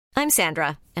I'm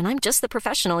Sandra, and I'm just the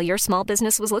professional your small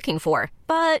business was looking for.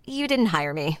 But you didn't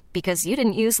hire me because you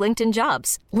didn't use LinkedIn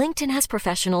Jobs. LinkedIn has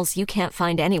professionals you can't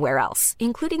find anywhere else,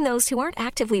 including those who aren't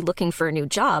actively looking for a new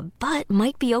job, but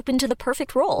might be open to the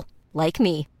perfect role, like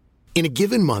me. In a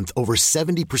given month, over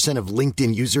 70% of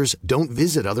LinkedIn users don't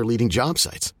visit other leading job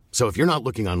sites. So if you're not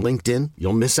looking on LinkedIn,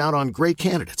 you'll miss out on great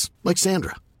candidates like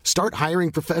Sandra. Start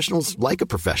hiring professionals like a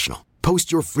professional.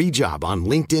 Post your free job on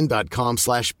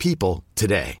linkedin.com/people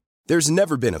today. There's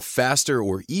never been a faster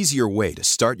or easier way to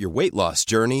start your weight loss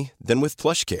journey than with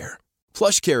PlushCare.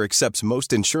 PlushCare accepts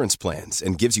most insurance plans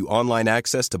and gives you online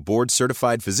access to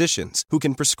board-certified physicians who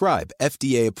can prescribe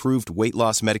FDA-approved weight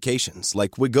loss medications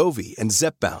like Wegovy and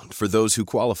Zepbound for those who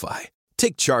qualify.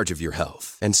 Take charge of your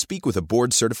health and speak with a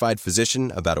board-certified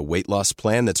physician about a weight loss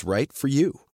plan that's right for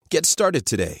you. Get started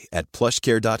today at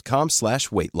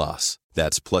plushcare.com/weight loss.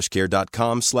 That's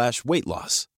plushcare.com/weight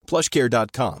loss.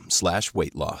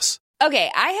 plushcare.com/weight loss.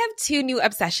 Okay, I have two new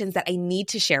obsessions that I need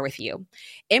to share with you.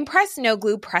 Impress No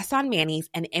Glue Press-On Manis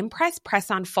and Impress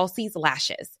Press-On Falsies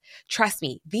Lashes. Trust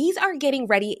me, these are getting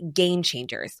ready game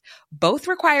changers. Both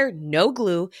require no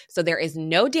glue, so there is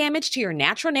no damage to your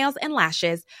natural nails and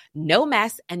lashes, no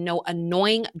mess, and no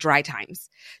annoying dry times.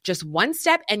 Just one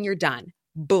step and you're done.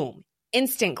 Boom.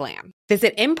 Instant glam.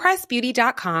 Visit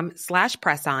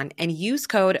impressbeauty.com/presson and use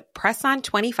code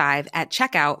PRESSON25 at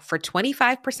checkout for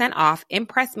 25% off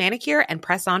Impress Manicure and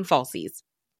Press-On Falsies.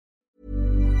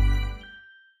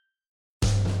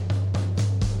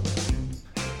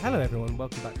 Hello everyone,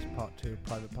 welcome back to part 2 of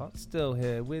Private Parts. Still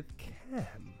here with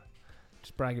Cam.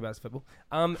 Just bragging about his football.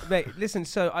 Mate, listen,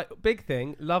 so big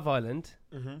thing, Love Island.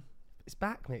 Mm-hmm. It's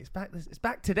back, mate. It's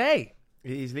back today.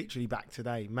 It is literally back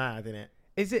today. Mad, isn't it?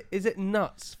 Is it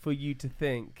nuts for you to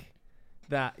think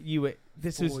that you were...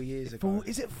 This 4 was years ago.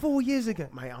 Is it 4 years ago?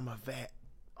 Mate, I'm a vet.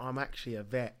 I'm actually a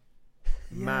vet.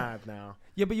 Yeah. Mad now.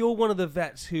 Yeah, but you're one of the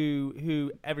vets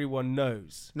who everyone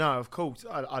knows. No, of course.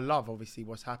 I love, obviously,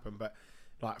 what's happened, but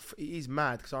like it is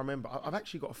mad because I remember... I've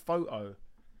actually got a photo.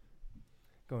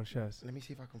 Go on, show us. Let me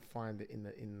see if I can find it in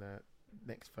the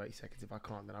next 30 seconds. If I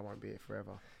can't, then I won't be here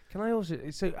forever. Can I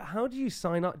also... So how do you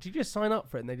sign up? Did you just sign up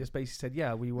for it and they just basically said,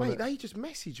 yeah, we want Mate, they just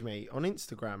messaged me on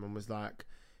Instagram and was like,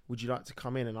 would you like to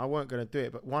come in? And I weren't going to do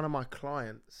it, but one of my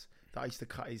clients that I used to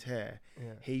cut his hair,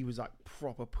 he was like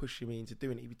proper pushing me into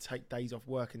doing it. He would take days off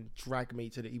work and drag me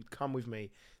he would come with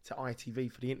me to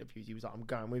ITV for the interviews. He was like, I'm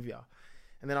going with you.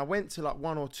 And then I went to like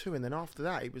 1 or 2, and then after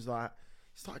that, it was like,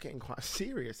 it started getting quite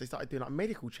serious. They started doing like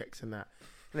medical checks and that.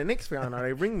 And the next thing I know,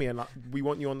 they ring me and like, we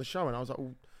want you on the show. And I was like,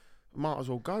 well, might as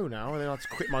well go now. And then I had to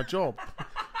quit my job.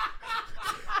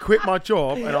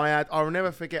 And I'll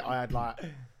never forget, I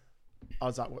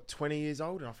was like, what, 20 years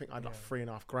old? And I think I had like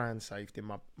 $3,500 saved in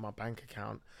my bank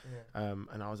account. Yeah.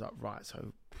 And I was like, right, so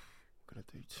we're going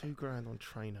to do $2,000 on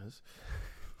trainers.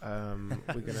 We're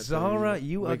gonna Zara,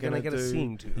 you are going to get a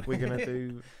scene too. We're going to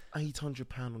do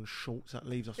 £800 on shorts. That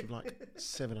leaves us with like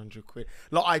 700 quid.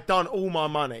 Like, I'd done all my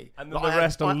money. And then the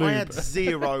rest on lube.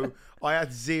 I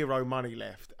had zero money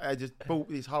left. I just bought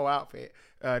this whole outfit,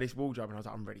 this wardrobe, and I was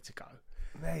like, I'm ready to go.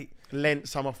 Mate. Lent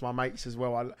some off my mates as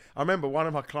well. I remember one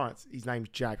of my clients, his name's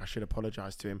Jag, I should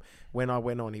apologise to him. When I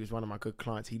went on, he was one of my good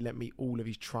clients. He lent me all of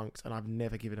his trunks and I've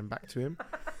never given them back to him.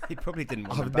 He probably didn't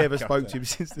want I've never spoke to him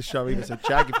since the show either. So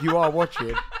Jag, if you are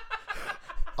watching,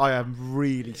 I am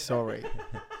really sorry.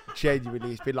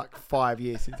 Genuinely, it's been like 5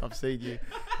 years since I've seen you.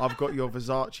 I've got your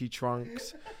Versace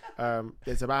trunks.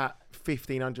 There's about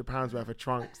 £1,500 worth of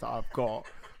trunks that I've got.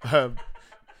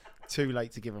 Too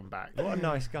late to give them back. What a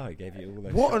nice guy gave you all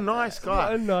those. What a nice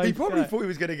guy. He probably guy. thought he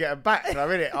was going to get them back. And I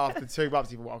read it after 2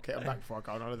 months. He thought, well, I'll get them back before I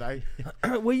go on holiday.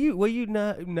 Were you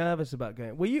nervous about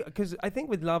going? Were you? Because I think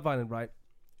with Love Island, right,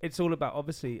 it's all about,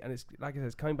 obviously, and it's like I said,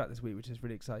 it's coming back this week, which is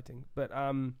really exciting. But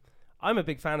I'm a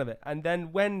big fan of it. And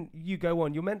then when you go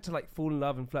on, you're meant to like fall in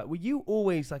love and flirt. Were you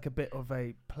always like a bit of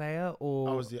a player,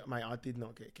 or? Mate, I did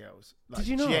not get girls. Like, did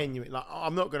you not? Genuine. Like,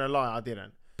 I'm not going to lie, I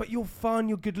didn't. But you're fun,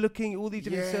 you're good looking, all these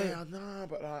different... Yeah, I know,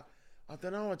 but like, I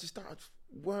don't know.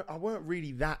 I weren't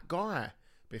really that guy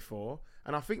before,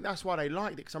 and I think that's why they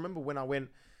liked it. Because I remember when I went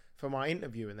for my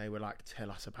interview, and they were like, "Tell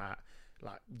us about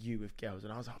like you with girls,"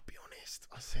 and I was like, "Be honest."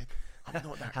 I said, "I'm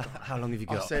not that guy." How long have you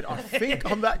got? I said, "I think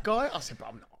I'm that guy." I said, "But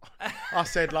I'm not." I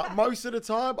said, like, most of the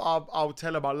time, I'll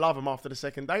tell them I love them after the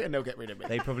second date, and they'll get rid of me.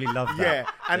 They probably love that.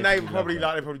 Yeah, and they're probably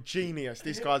genius.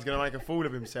 This guy's gonna make a fool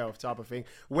of himself, type of thing.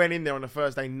 Went in there on the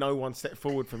first day, no one stepped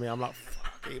forward for me. I'm like,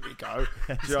 fuck, here we go.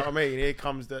 Do you know what I mean? Here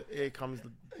comes the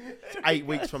 8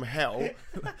 weeks from hell.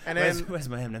 And then where's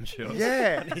my M&M shorts?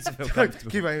 yeah, I need to feel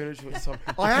comfortable. give M&M shorts some.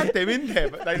 I had them in there,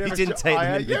 but they never. didn't take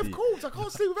them in Yeah, with of you. course. I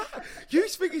can't sleep without. You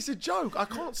think it's a joke? I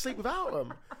can't sleep without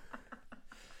them.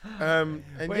 And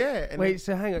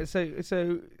So hang on.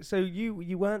 So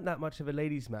you weren't that much of a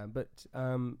ladies' man, but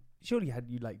surely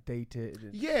you like dated.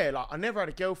 And... yeah, like I never had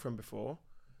a girlfriend before.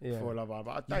 Yeah. For Love Island,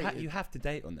 but I dated. You have to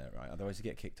date on there, right? Otherwise you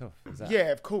get kicked off. Is that...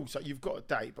 Yeah, of course. Like, you've got a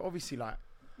date, but obviously, like,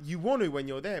 you want to when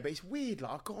you're there. But it's weird.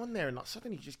 Like, I got on there and like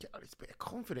suddenly you just get like, this bit of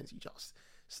confidence. You just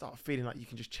start feeling like you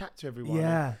can just chat to everyone.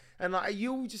 Yeah. And like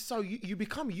you just you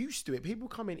become used to it. People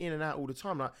coming in and out all the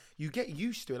time. Like you get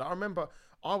used to it. Like, I remember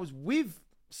I was with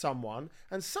someone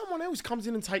and someone else comes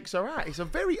in and takes her out. It's a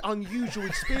very unusual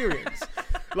experience.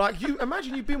 Like, you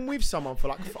imagine you've been with someone for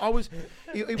like it was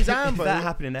Amber. If that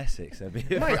happened in Essex, that'd be,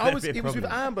 Mate, it was with problem.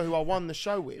 Amber who I won the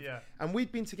show with, and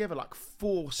we'd been together like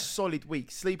 4 solid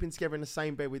weeks, sleeping together in the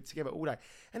same bed, we're together all day.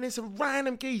 And then some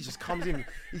random geezer just comes in.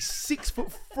 He's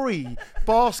 6'3"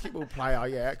 basketball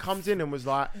player, comes in and was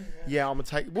like, "Yeah, I'm gonna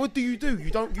take." What do? You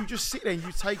just sit there and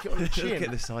you take it on the chin. Look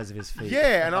at the size of his feet.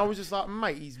 Yeah, and I was just like,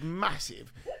 mate, he's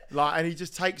massive. Like, and he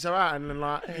just takes her out, and then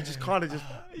like he just kind of just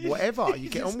whatever. You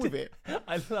get on with it.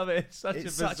 I love it.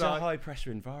 It's Such a high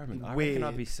pressure environment. I reckon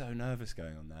I'd be so nervous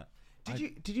going on that.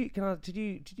 Did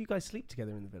you guys sleep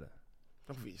together in the villa?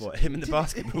 Obviously. What, him and the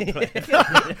basketball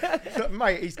player?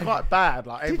 Mate, he's quite bad.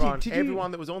 Like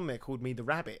everyone that was on there called me the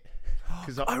rabbit.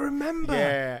 I remember.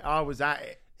 Yeah, I was at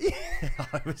it.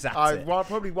 I was at it.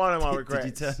 Probably one of my regrets.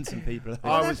 Did you turn some people over?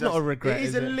 I That's was not a regret. It is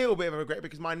is a it? little bit of a regret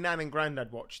because my nan and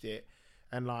granddad watched it.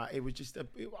 And like it was just,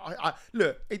 I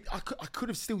could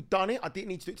have still done it. I didn't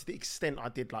need to do it to the extent I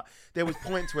did. Like there was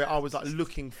points where I was like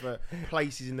looking for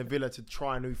places in the villa to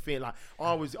try a new thing. Like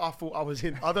I thought I was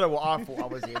in. I don't know what I thought I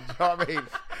was in. Do you know what I mean?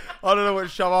 I don't know what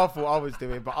show I thought I was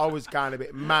doing, but I was going a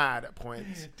bit mad at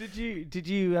points. Did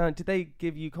they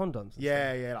give you condoms?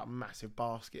 Yeah, like a massive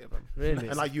basket of them. Really?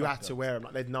 And like you had to wear them.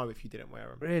 Like they'd know if you didn't wear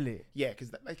them. Really? Yeah,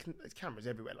 because there's cameras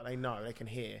everywhere. Like they know, they can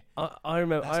hear. I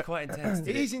remember. That's quite intense.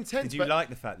 It is intense. Did you like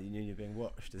the fact that you knew you were being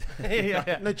watched?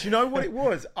 yeah. No, do you know what it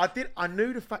was? I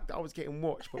knew the fact that I was getting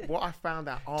watched, but what I found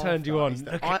out after Turned you on. is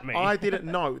that Look at me. I didn't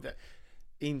know that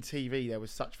in TV there was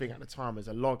such thing at the time as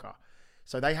a logger.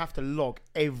 So they have to log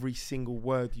every single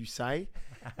word you say.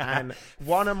 And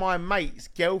one of my mates'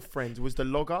 girlfriends was the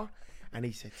logger, and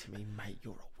he said to me, "Mate,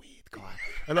 you're a weird guy."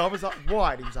 And I was like,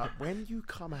 "Why?" And he was like, "When you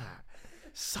come out,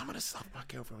 some of the stuff my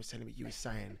girlfriend was telling me you were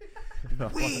saying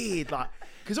weird, like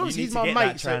because obviously he's my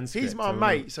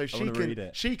mate, so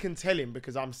she can tell him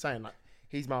because I'm saying like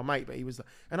he's my mate, but he was like,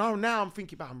 and now I'm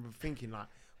thinking like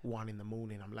 1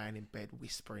 a.m, I'm laying in bed,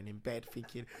 whispering in bed,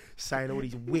 saying all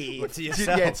these weird to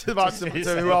yourself? to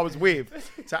who I was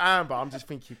with, to Amber. I'm just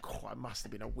thinking, it must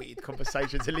have been a weird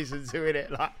conversation to listen to,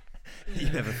 innit? Like You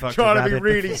never fucked trying to be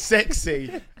really before.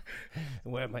 sexy.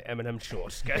 Wear my M&M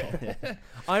shorts.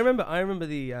 I remember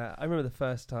the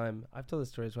first time. I've told this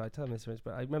story as well. I tell them this story,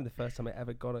 but I remember the first time I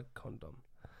ever got a condom.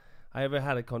 I ever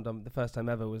had a condom. The first time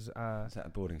ever was. Was that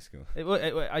at boarding school?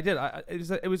 I did.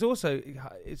 It was also.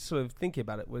 It's sort of thinking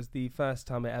about it. Was the first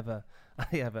time I ever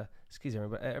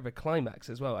climax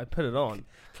as well. I put it on.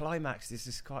 Climax. This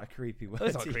is quite a creepy word.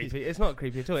 It's not creepy. It's not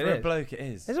creepy at all. For it a is. bloke, it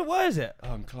is. Is it? What is it? Oh,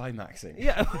 I'm climaxing.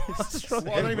 Yeah. I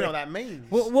don't even know what that means.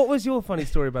 What was your funny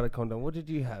story about a condom? What did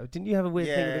you have? Didn't you have a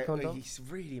weird thing with a condom? It's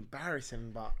really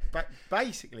embarrassing, but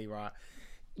basically, right.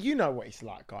 You know what it's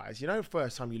like, guys. You know, the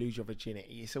first time you lose your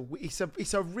virginity, it's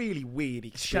a really weird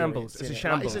experience. Shambles. It's a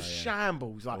shambles. Like, it's a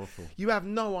shambles. Like Awful. You have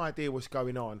no idea what's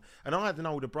going on. And I had an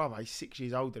older brother. He's 6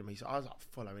 years older than me, so I was like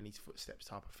following his footsteps,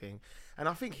 type of thing. And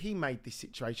I think he made this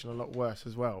situation a lot worse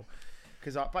as well,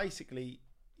 because I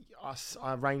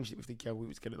arranged it with the girl we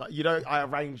was gonna I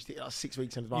arranged it like 6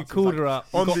 weeks in advance. You called her up.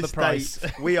 On got this the price.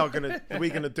 date, we're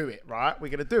gonna do it, right? We're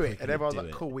gonna do it. And everyone's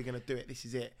like, cool, we're gonna do it. This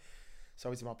is it. So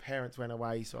obviously my parents went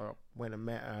away, so I went and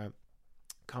met her,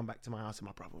 come back to my house, and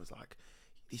my brother was like,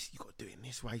 you got to do it in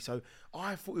this way. So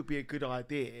I thought it would be a good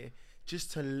idea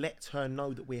just to let her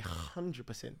know that we're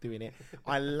 100% doing it.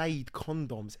 I laid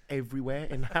condoms everywhere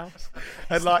in the house.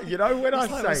 And like, you know when I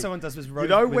say, what someone does with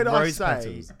rose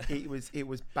petals. it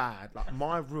was bad. Like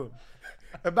my room.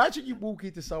 Imagine you walk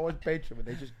into someone's bedroom and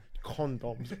they just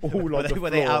condoms all on the floor. Were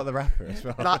they out of the wrapper as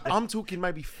well? Like I'm talking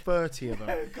maybe 30 of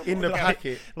them in the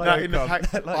packet. like in the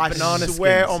packet. like I banana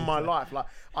swear skins. on my life. Like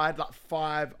I had like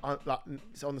 5 like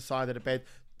on the side of the bed,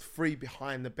 3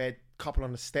 behind the bed, couple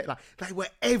on the step. Like they were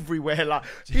everywhere. Like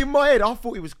in my head, I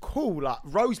thought it was cool, like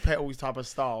rose petals type of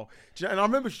style. Do you know? And I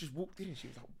remember she just walked in and she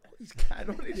was like, "What is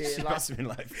going on in here?" She like, must have been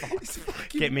like, "Fuck, it's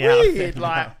fucking get me weird. out of here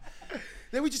Like. now."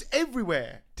 They were just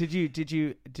everywhere. Did you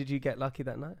get lucky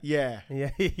that night? Yeah.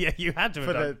 Yeah, you had to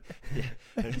For have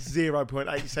the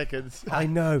 0.8 seconds. I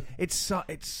know. It's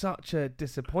such a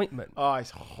disappointment. Oh,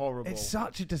 it's horrible. It's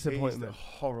such a disappointment. It's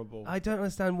horrible. I don't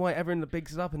understand why everyone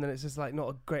bigs it up and then it's just like not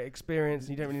a great experience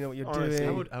and you don't really know what you're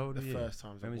doing. How old the were you? first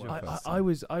times When was I've your watched.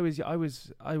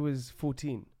 I was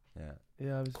 14.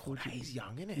 Yeah, I was God, 14. that is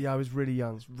young, isn't it? Yeah, I was really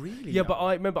young. It's really Yeah, young. but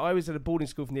I remember I was at a boarding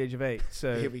school from the age of 8.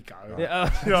 So Here we go. Yeah,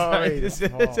 You know what I mean?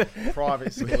 sorry.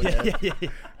 Private school. Yeah.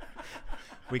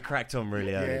 We cracked on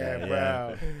really early. Yeah, there,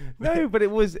 wow. No, but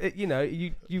it was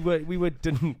we were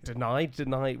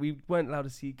denied. We weren't allowed to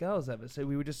see girls ever, so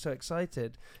we were just so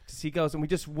excited to see girls, and we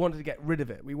just wanted to get rid of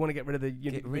it. We want to get rid of the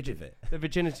the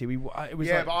virginity. It was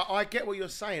yeah, but I get what you're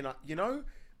saying. Like,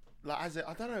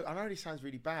 I don't know. I know this sounds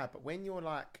really bad, but when you're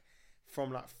like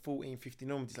from like 14,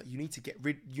 15 onwards, it's like you need to get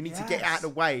get out of the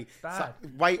way. It's like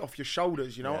weight off your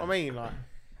shoulders. You know what I mean? Like.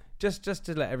 Just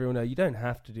to let everyone know, you don't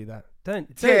have to do that. Don't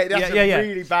Yeah, that's a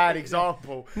really bad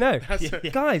example. No,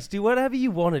 guys, do whatever you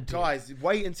want to do. Guys,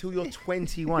 wait until you're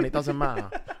 21. It doesn't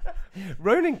matter.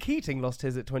 Ronan Keating lost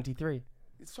his at 23.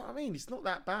 That's what I mean. It's not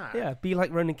that bad. Yeah, be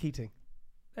like Ronan Keating.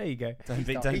 There you go. Don't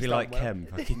be done like well. Kem.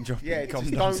 Fucking dropping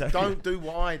just don't do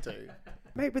what I do.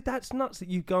 Mate, but that's nuts that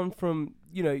you've gone from,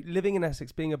 living in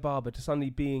Essex, being a barber, to suddenly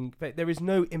being... There is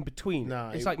no in-between. No,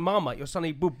 it's like Marmite, you're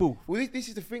suddenly boo-boo. Well, this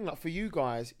is the thing, like, for you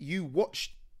guys, you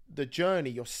watched the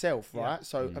journey yourself, right? Yeah.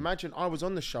 So imagine I was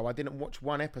on the show, I didn't watch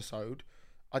one episode,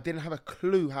 I didn't have a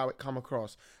clue how it come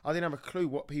across, I didn't have a clue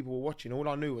what people were watching, all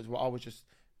I knew was what I was just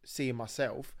seeing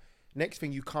myself. Next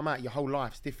thing you come out, your whole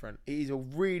life's different. It is a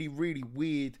really, really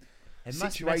weird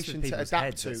situation to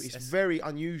adapt to. It's very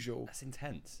unusual. That's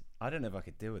intense. I don't know if I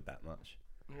could deal with that much.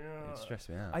 Yeah. It'd stress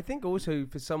me out. I think also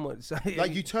for someone...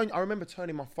 I remember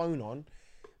turning my phone on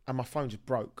and my phone just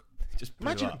broke. Just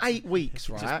imagine 8 weeks,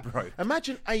 right? Just broke.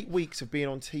 Imagine 8 weeks of being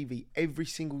on TV every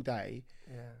single day,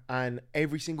 and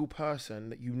every single person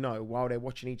that you know while they're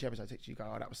watching each episode text you, go,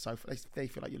 "Oh, that was so." They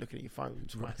feel like you're looking at your phone.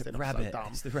 They're not so dumb.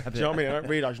 It's the rabbit. Do you know what I mean? I don't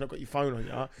realise you've not got your phone on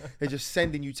you. They're just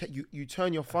sending you. You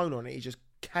turn your phone on, it's just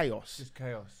chaos. Just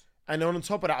chaos. And on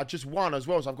top of that, I just won as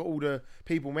well. So I've got all the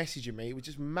people messaging me. It was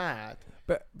just mad.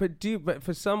 But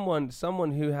for someone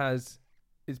who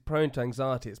is prone to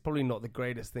anxiety, it's probably not the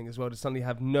greatest thing as well to suddenly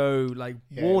have no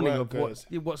warning of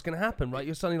what's going to happen, right?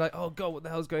 You're suddenly like, oh God, what the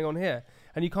hell's going on here?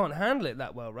 And you can't handle it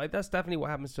that well, right? That's definitely what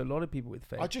happens to a lot of people with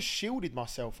faith. I just shielded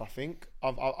myself. I think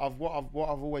what I've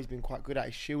always been quite good at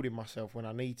is shielding myself when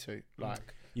I need to.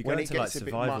 Like when it gets a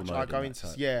bit much, I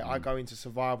go into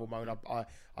survival mode.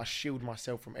 I shield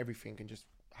myself from everything and just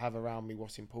have around me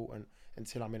what's important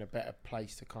until I'm in a better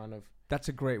place to kind of. That's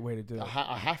a great way to do it.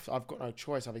 I've got no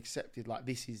choice. I've accepted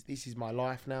this is my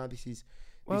life now. This is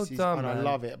done, and man. I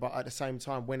love it. But at the same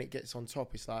time, when it gets on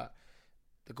top, it's like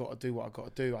I've got to do what I've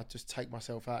got to do. I just take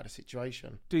myself out of the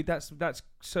situation. Dude, that's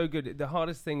so good. The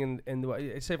hardest thing in the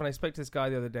way, say when I spoke to this guy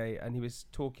the other day and he was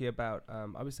talking about,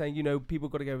 I was saying, people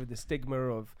got to go with the stigma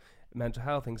of mental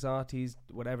health, anxieties,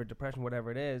 whatever, depression,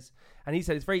 whatever it is. And he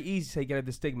said it's very easy to say get over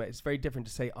the stigma. It's very different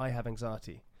to say I have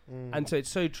anxiety. And so it's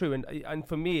so true. And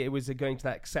for me, it was going to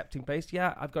that accepting place.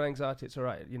 Yeah, I've got anxiety. It's all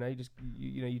right.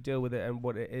 You deal with it and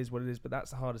what it is. But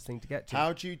that's the hardest thing to get to.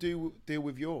 How do you deal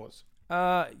with yours?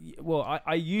 Well,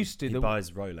 I used to. He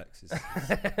buys Rolexes.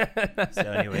 It's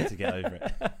the only way to get over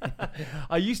it.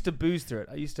 I used to booze through it.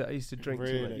 I used to drink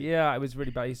really? too much. Yeah, it was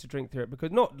really bad. I used to drink through it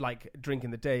because not like drink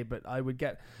in the day, but I would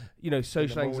get,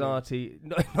 social anxiety.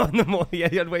 Not in the morning.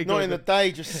 Yeah, not in the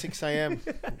day. Just 6 a.m.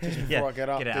 just before I get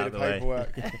up, do the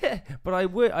paperwork. But I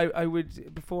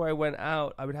would before I went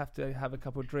out, I would have to have a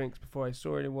couple of drinks before I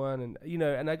saw anyone, and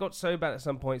and I got so bad at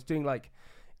some points doing like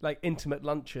intimate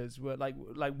lunches were like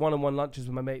one-on-one lunches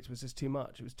with my mates was just too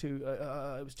much. It was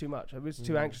too much. I was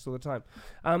too anxious all the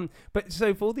time. But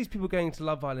so for all these people going to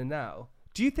Love Island now,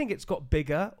 do you think it's got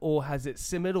bigger or has it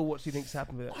simmered, or what do you think's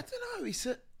happened with it? I don't know.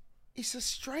 It's a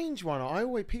strange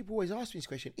one. People always ask me this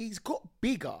question. It's got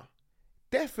bigger,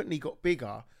 definitely got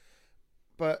bigger.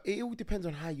 But it all depends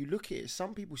on how you look at it.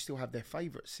 Some people still have their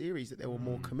favourite series that they were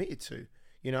more committed to.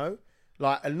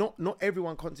 And not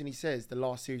everyone constantly says the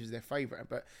last series is their favourite,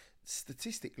 but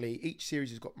statistically, each series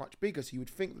has got much bigger, so you would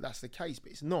think that that's the case,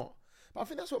 but it's not. But I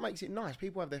think that's what makes it nice.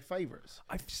 People have their favourites.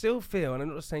 I still feel, and I'm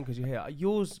not just saying because you're here,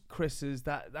 yours, Chris's,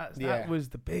 that was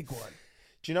the big one.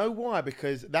 Do you know why?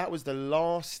 Because that was the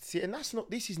last, and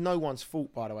this is no one's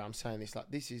fault, by the way. I'm saying this,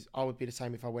 I would be the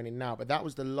same if I went in now, but that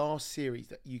was the last series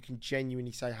that you can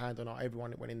genuinely say hand on heart,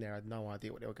 everyone that went in there had no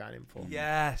idea what they were going in for.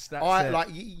 Yes, that's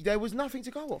it. There was nothing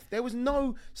to go off. There was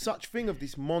no such thing of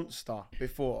this monster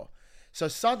before. So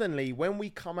suddenly, when we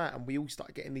come out and we all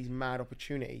start getting these mad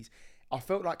opportunities, I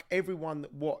felt like everyone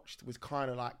that watched was kind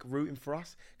of like rooting for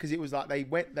us, because it was like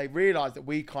they realised that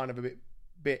we kind of a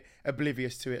bit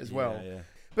oblivious to it as well. Yeah.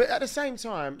 But at the same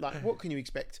time, like, what can you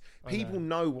expect? People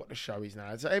know what the show is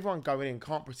now. So everyone going in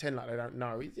can't pretend like they don't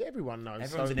know. Everyone knows.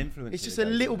 Everyone's an influencer. It's just a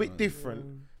little bit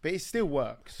different, but it still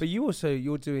works. But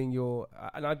you're doing your,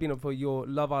 and I've been on for your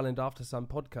Love Island After Sun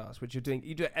podcast, which you do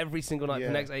it every single night for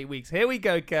the next 8 weeks. Here we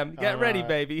go, Kem. Get ready,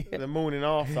 baby. The morning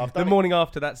after. The morning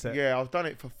after, that's it. Yeah, I've done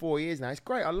it for 4 years now. It's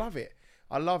great. I love it.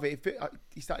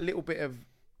 It's that little bit of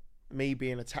me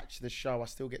being attached to the show. I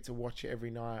still get to watch it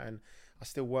every night, and I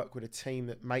still work with a team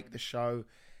that make the show.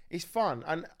 It's fun,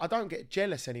 and I don't get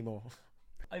jealous anymore.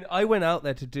 I went out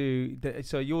there to do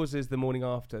so yours is the morning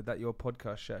after, that your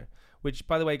podcast show, which,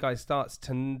 by the way, guys, starts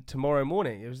tomorrow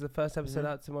morning. It was the first episode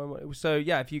out tomorrow morning. So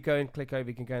yeah, if you go and click over,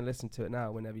 you can go and listen to it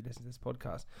now whenever you listen to this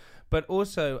podcast. But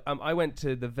also, I went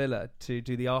to the villa to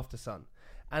do the After Sun.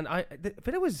 And the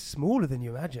villa was smaller than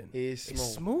you imagine. It is small.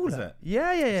 It's smaller. Is it?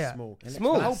 Yeah. It's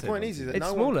small. The whole point is that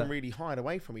no one can really hide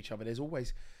away from each other. There's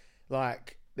always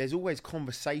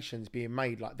conversations being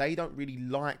made. Like, they don't really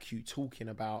like you talking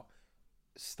about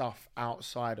stuff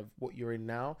outside of what you're in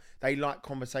now. They like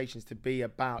conversations to be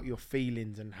about your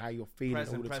feelings and how you're feeling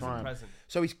all the time.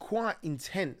 So it's quite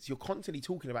intense. You're constantly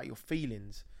talking about your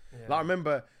feelings. Yeah. Like, I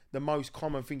remember the most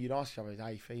common thing you'd ask each other is, how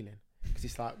you feeling? Because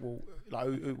it's like, well, like,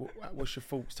 what's your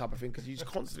thoughts type of thing? Because you're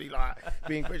just constantly like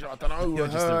being critical. I don't know. You're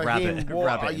just a rabbit.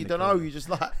 What? You don't know. You're just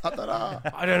like, I don't know.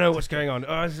 I don't know what's going on.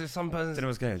 Oh, is there some person? I don't know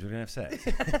what's going on. We're going to have sex.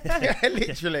 Yeah,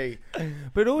 literally.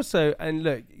 But also, and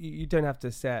look, you don't have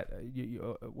to set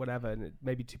whatever, and it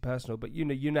may be too personal. But you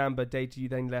and Amber dated, you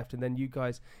then left, and then you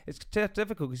guys. It's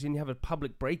difficult because you have a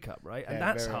public breakup, right? And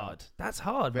that's hard. That's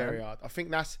hard. Very hard. I think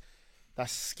that's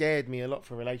scared me a lot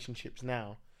for relationships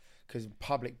now. Because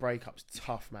public breakups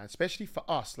tough, man. Especially for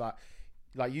us, like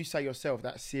you say yourself,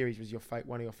 that series was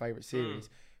one of your favourite series.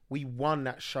 We won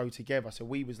that show together, so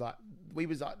we was like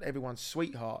everyone's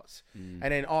sweethearts.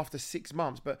 And then after 6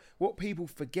 months, but what people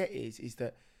forget is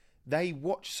that they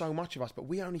watch so much of us, but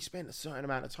we only spent a certain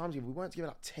amount of time together. We weren't together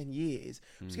like 10 years.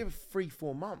 We were together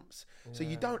 3-4 months. Yeah. So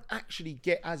you don't actually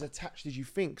get as attached as you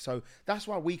think. So that's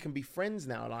why we can be friends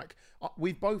now. Like,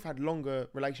 we've both had longer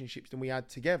relationships than we had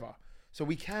together. So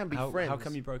we can be friends. How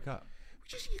come you broke up?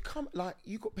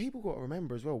 People got to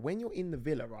remember as well, when you're in the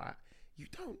villa, right?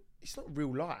 It's not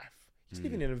real life. You're just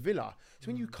living in a villa. So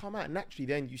when you come out, naturally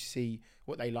then you see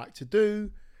what they like to do,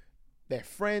 their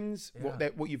friends,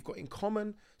 what you've got in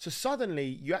common. So suddenly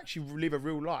you actually live a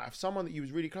real life. Someone that you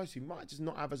was really close to might just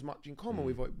not have as much in common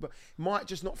with, but might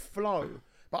just not flow.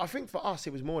 But I think for us,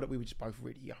 it was more that we were just both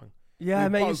really young. Yeah,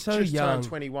 mate, you're so just young. Turned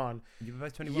 21. You were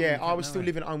both 21. Yeah, I was still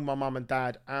living at home with my mum and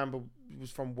dad. Amber was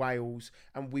from Wales,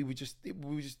 and it was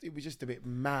just a bit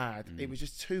mad. It was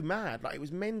just too mad. Like, it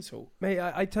was mental. Mate,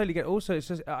 I totally get it. Also, it's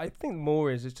just, I think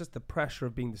it's just the pressure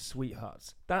of being the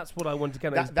sweethearts. That's what I want to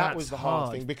get at. That was the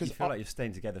hard thing, because you feel like you're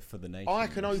staying together for the nation. I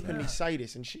can openly say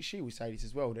this, and she will say this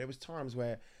as well. There was times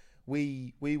where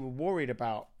we were worried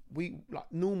about. Like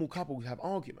normal couples have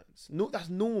arguments. That's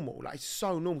normal. Like, it's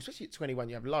so normal, especially at 21.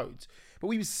 You have loads, but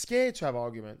we were scared to have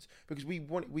arguments because we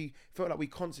felt like we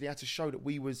constantly had to show that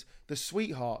we was the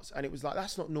sweethearts, and it was like,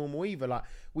 that's not normal either. Like,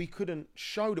 we couldn't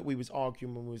show that we was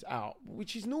arguing when we was out,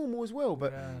 which is normal as well.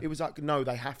 But it was like, no,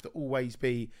 they have to always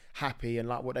be happy and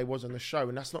like what they was on the show,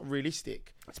 and that's not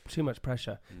realistic. That's too much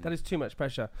pressure. That is too much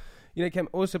pressure. You know, Kem,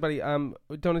 also, buddy,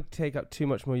 we don't want to take up too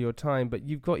much more of your time, but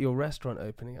you've got your restaurant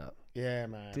opening up. Yeah,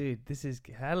 man. Dude, this is...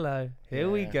 Hello. Here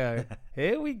we go.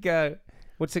 Here we go.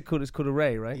 What's it called? It's called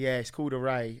Array, right? Yeah, it's called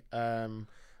Array.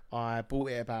 I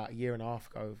bought it about a year and a half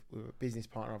ago with a business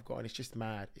partner I've got, and it's just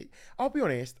mad. I'll be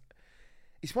honest,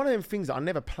 it's one of them things that I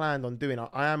never planned on doing.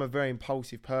 I am a very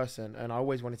impulsive person, and I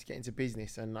always wanted to get into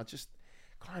business, and I just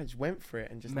kind of just went for it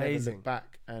and just never looked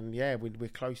back. And yeah, we're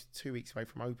close, 2 weeks away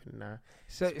from opening now.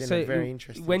 So it's been a very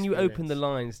interesting when you experience. open the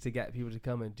lines to get people to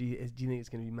come in, do you think it's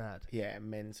going to be mad? Yeah,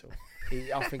 mental.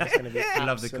 I think it's going to be I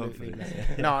love the absolutely confidence.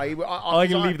 mental. No, I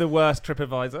can leave the worst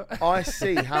TripAdvisor. I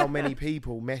see how many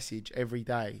people message every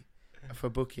day for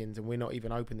bookings, and we're not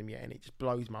even open them yet, and it just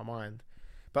blows my mind.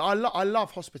 But I love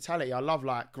hospitality. I love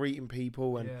like greeting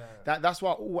people, and that's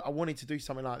why I wanted to do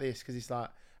something like this, because it's like,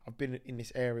 I've been in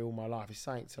this area all my life. It's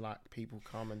something to like people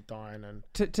come and dine and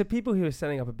to people who are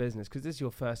setting up a business, because this is your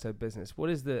first ever business.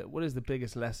 What is the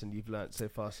biggest lesson you've learned so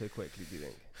far so quickly, do you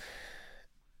think?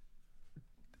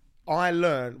 I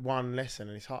learned one lesson,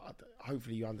 and it's hard.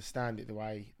 Hopefully you understand it the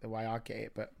way I get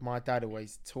it. But my dad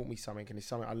always taught me something, and it's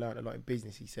something I learned a lot in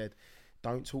business. He said,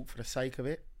 "Don't talk for the sake of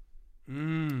it."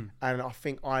 And I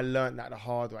think I learned that the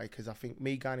hard way, because I think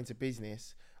me going into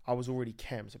business, I was already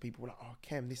Kem. So people were like, oh,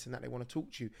 Kem, this and that, they want to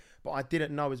talk to you. But I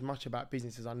didn't know as much about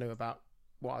business as I knew about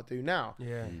what I do now.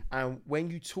 Yeah. And when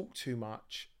you talk too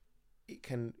much, it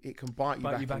can bite you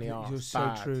back in the arse. You're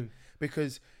so true.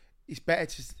 Because it's better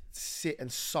to sit and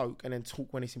soak and then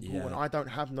talk when it's important. I don't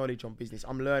have knowledge on business.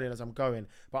 I'm learning as I'm going,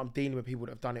 but I'm dealing with people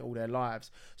that have done it all their lives.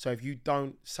 So if you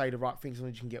don't say the right things,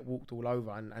 sometimes you can get walked all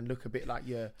over and look a bit like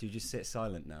you're... Do you just sit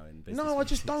silent now in business? No, I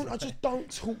just don't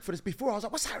talk for this. Before I was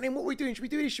like, what's happening? What are we doing? Should we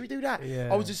do this? Should we do that?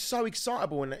 Yeah. I was just so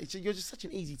excitable, and you're just such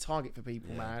an easy target for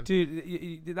people, man.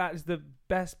 Dude, that is the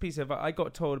best piece of... I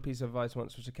got told a piece of advice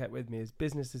once, which I kept with me, is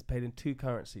business is paid in two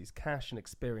currencies, cash and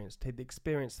experience. Take the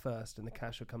experience first and the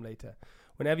cash will come later.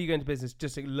 Whenever you go into business,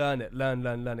 just learn it,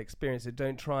 learn, experience it.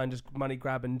 Don't try and just money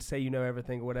grab and say you know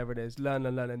everything or whatever it is. Learn,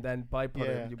 and then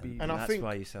byproduct you'll be. And that's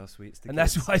why you sell sweets to kids. And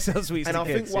that's why I sell sweets to kids. And I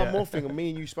think one more thing, and me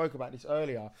and you spoke about this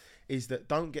earlier, is that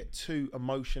don't get too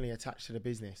emotionally attached to the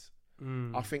business.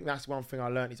 I think that's one thing I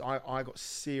learned is I got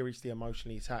seriously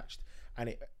emotionally attached, and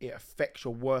it affects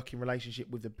your working relationship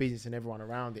with the business and everyone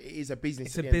around it. It is a business.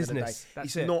 It's a business.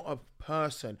 It's not a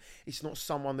person. It's not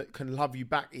someone that can love you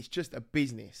back. It's just a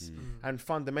business. And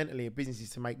fundamentally, a business is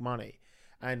to make money.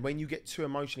 And when you get too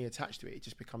emotionally attached to it, it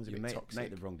just becomes a bit toxic. You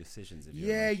make the wrong decisions.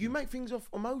 You make things off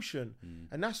emotion.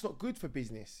 And that's not good for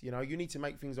business. You know, you need to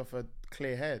make things off a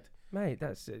clear head. Mate,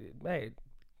 that's it. Mate,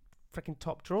 freaking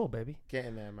top drawer, baby. Get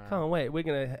in there, man. Can't wait.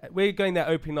 We're going there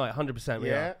opening night, 100%.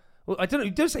 Yeah. Are. Well, I don't know.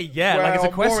 You don't say like it's a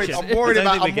question. I'm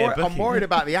worried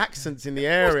about the accents in the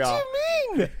area. What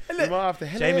do you mean? You might have to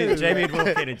Jamie would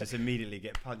walk in and just immediately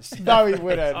get punched. No, he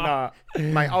wouldn't. No,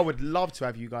 mate, I would love to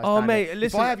have you guys. Oh, mate,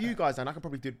 listen. If I have you guys down, I could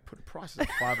probably put the prices at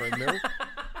 $5 a mil.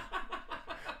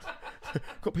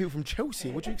 Got people from Chelsea.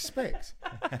 What do you expect?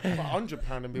 £100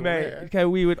 and be mate, okay,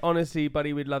 we would honestly,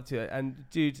 buddy, we'd love to. And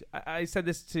dude, I said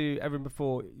this to everyone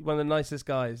before. One of the nicest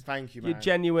guys. Thank you, man. You're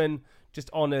genuine, just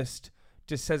honest.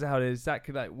 Just says it how it is,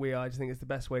 exactly like we are. I just think it's the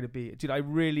best way to be. Dude, I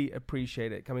really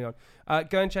appreciate it coming on.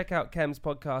 Go and check out Kem's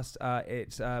podcast.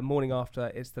 It's Morning After.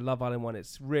 It's the Love Island one.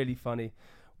 It's really funny.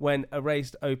 When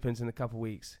Erased opens in a couple of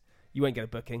weeks, you won't get a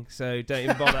booking, so don't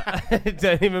even bother.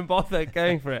 Don't even bother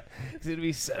going for it, because it'll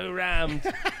be so rammed.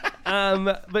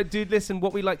 But dude, listen,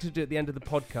 what we like to do at the end of the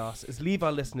podcast is leave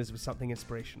our listeners with something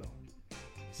inspirational.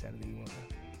 Say anything you want.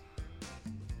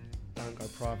 Don't go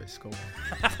private school.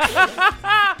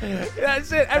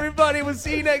 That's it, everybody. We'll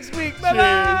see you next week.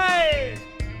 Bye-bye.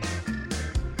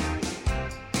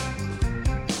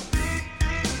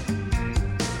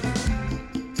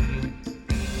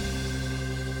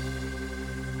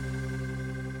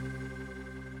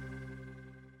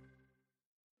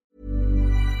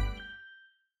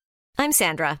 I'm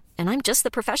Sandra, and I'm just the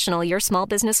professional your small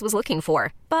business was looking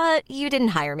for. But you didn't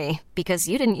hire me because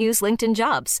you didn't use LinkedIn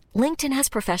Jobs. LinkedIn has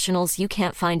professionals you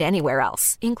can't find anywhere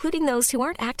else, including those who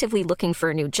aren't actively looking for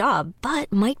a new job,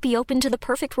 but might be open to the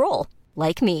perfect role,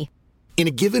 like me. In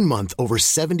a given month, over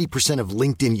 70% of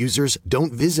LinkedIn users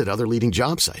don't visit other leading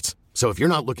job sites. So if you're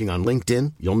not looking on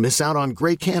LinkedIn, you'll miss out on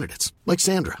great candidates like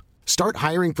Sandra. Start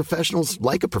hiring professionals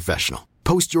like a professional.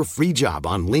 Post your free job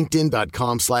on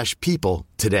linkedin.com/people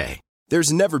today.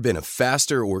 There's never been a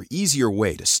faster or easier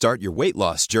way to start your weight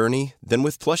loss journey than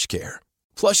with PlushCare.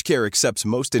 PlushCare accepts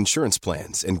most insurance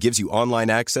plans and gives you online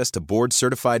access to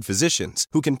board-certified physicians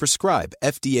who can prescribe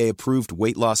FDA-approved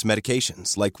weight loss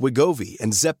medications like Wegovy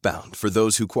and Zepbound for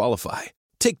those who qualify.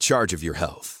 Take charge of your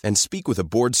health and speak with a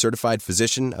board-certified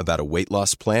physician about a weight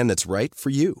loss plan that's right for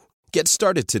you. Get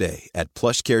started today at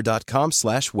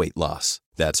plushcare.com/weight-loss.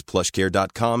 That's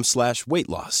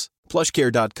plushcare.com/weight-loss.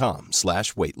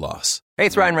 plushcare.com/weight-loss. Hey,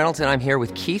 it's Ryan Reynolds, and I'm here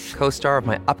with Keith, co-star of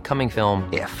my upcoming film,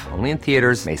 If, only in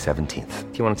theaters May 17th.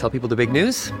 Do you want to tell people the big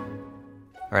news?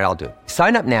 All right, I'll do it.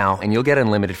 Sign up now and you'll get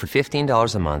unlimited for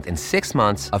 $15 a month and 6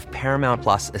 months of Paramount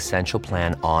Plus Essential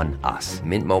Plan on us.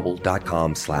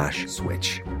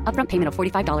 MintMobile.com/switch. Upfront payment of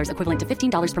 $45 equivalent to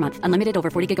 $15 per month. Unlimited over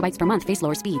 40 gigabytes per month. Face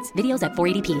lower speeds. Videos at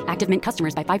 480p. Active Mint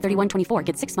customers by 531.24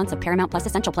 get 6 months of Paramount Plus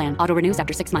Essential Plan. Auto renews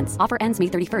after 6 months. Offer ends May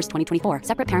 31st, 2024.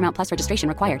 Separate Paramount Plus registration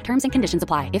required. Terms and conditions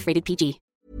apply if rated PG.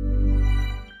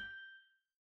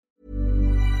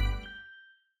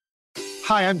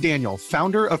 Hi, I'm Daniel,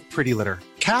 founder of Pretty Litter.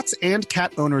 Cats and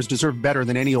cat owners deserve better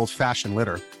than any old-fashioned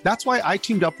litter. That's why I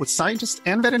teamed up with scientists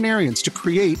and veterinarians to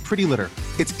create Pretty Litter.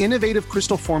 Its innovative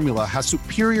crystal formula has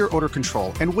superior odor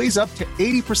control and weighs up to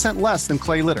 80% less than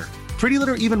clay litter. Pretty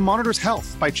Litter even monitors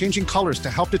health by changing colors to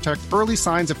help detect early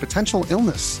signs of potential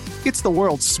illness. It's the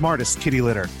world's smartest kitty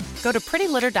litter. Go to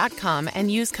prettylitter.com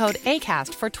and use code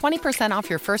ACAST for 20% off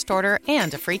your first order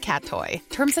and a free cat toy.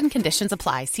 Terms and conditions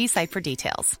apply. See site for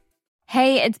details.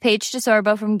 Hey, it's Paige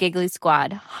DeSorbo from Giggly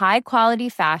Squad. High quality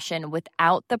fashion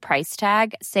without the price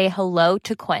tag. Say hello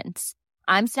to Quince.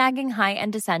 I'm snagging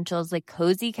high-end essentials like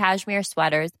cozy cashmere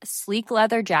sweaters, sleek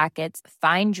leather jackets,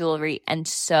 fine jewelry, and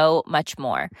so much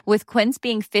more. With Quince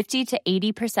being 50 to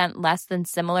 80% less than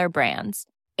similar brands.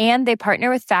 And they partner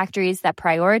with factories that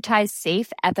prioritize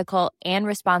safe, ethical, and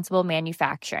responsible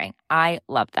manufacturing. I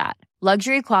love that.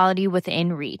 Luxury quality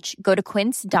within reach. Go to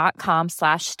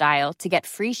quince.com/style to get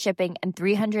free shipping and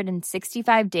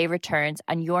 365-day returns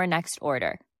on your next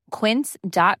order.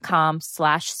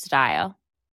 Quince.com/style.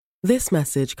 This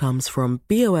message comes from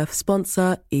BOF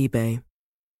sponsor eBay.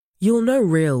 You'll know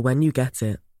real when you get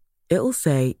it. It'll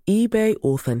say eBay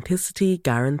Authenticity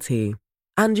Guarantee.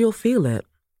 And you'll feel it.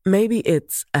 Maybe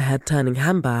it's a head-turning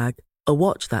handbag, a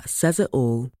watch that says it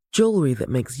all, jewelry that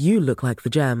makes you look like the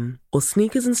gem, or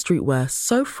sneakers and streetwear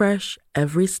so fresh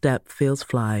every step feels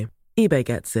fly. eBay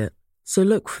gets it. So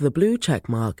look for the blue check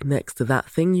mark next to that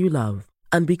thing you love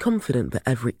and be confident that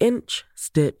every inch,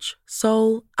 stitch,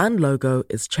 sole, and logo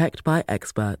is checked by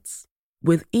experts.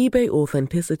 With eBay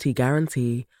Authenticity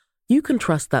Guarantee, you can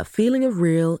trust that feeling of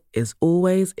real is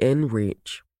always in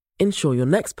reach. Ensure your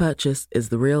next purchase is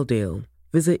the real deal.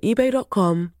 Visit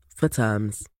eBay.com for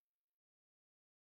terms.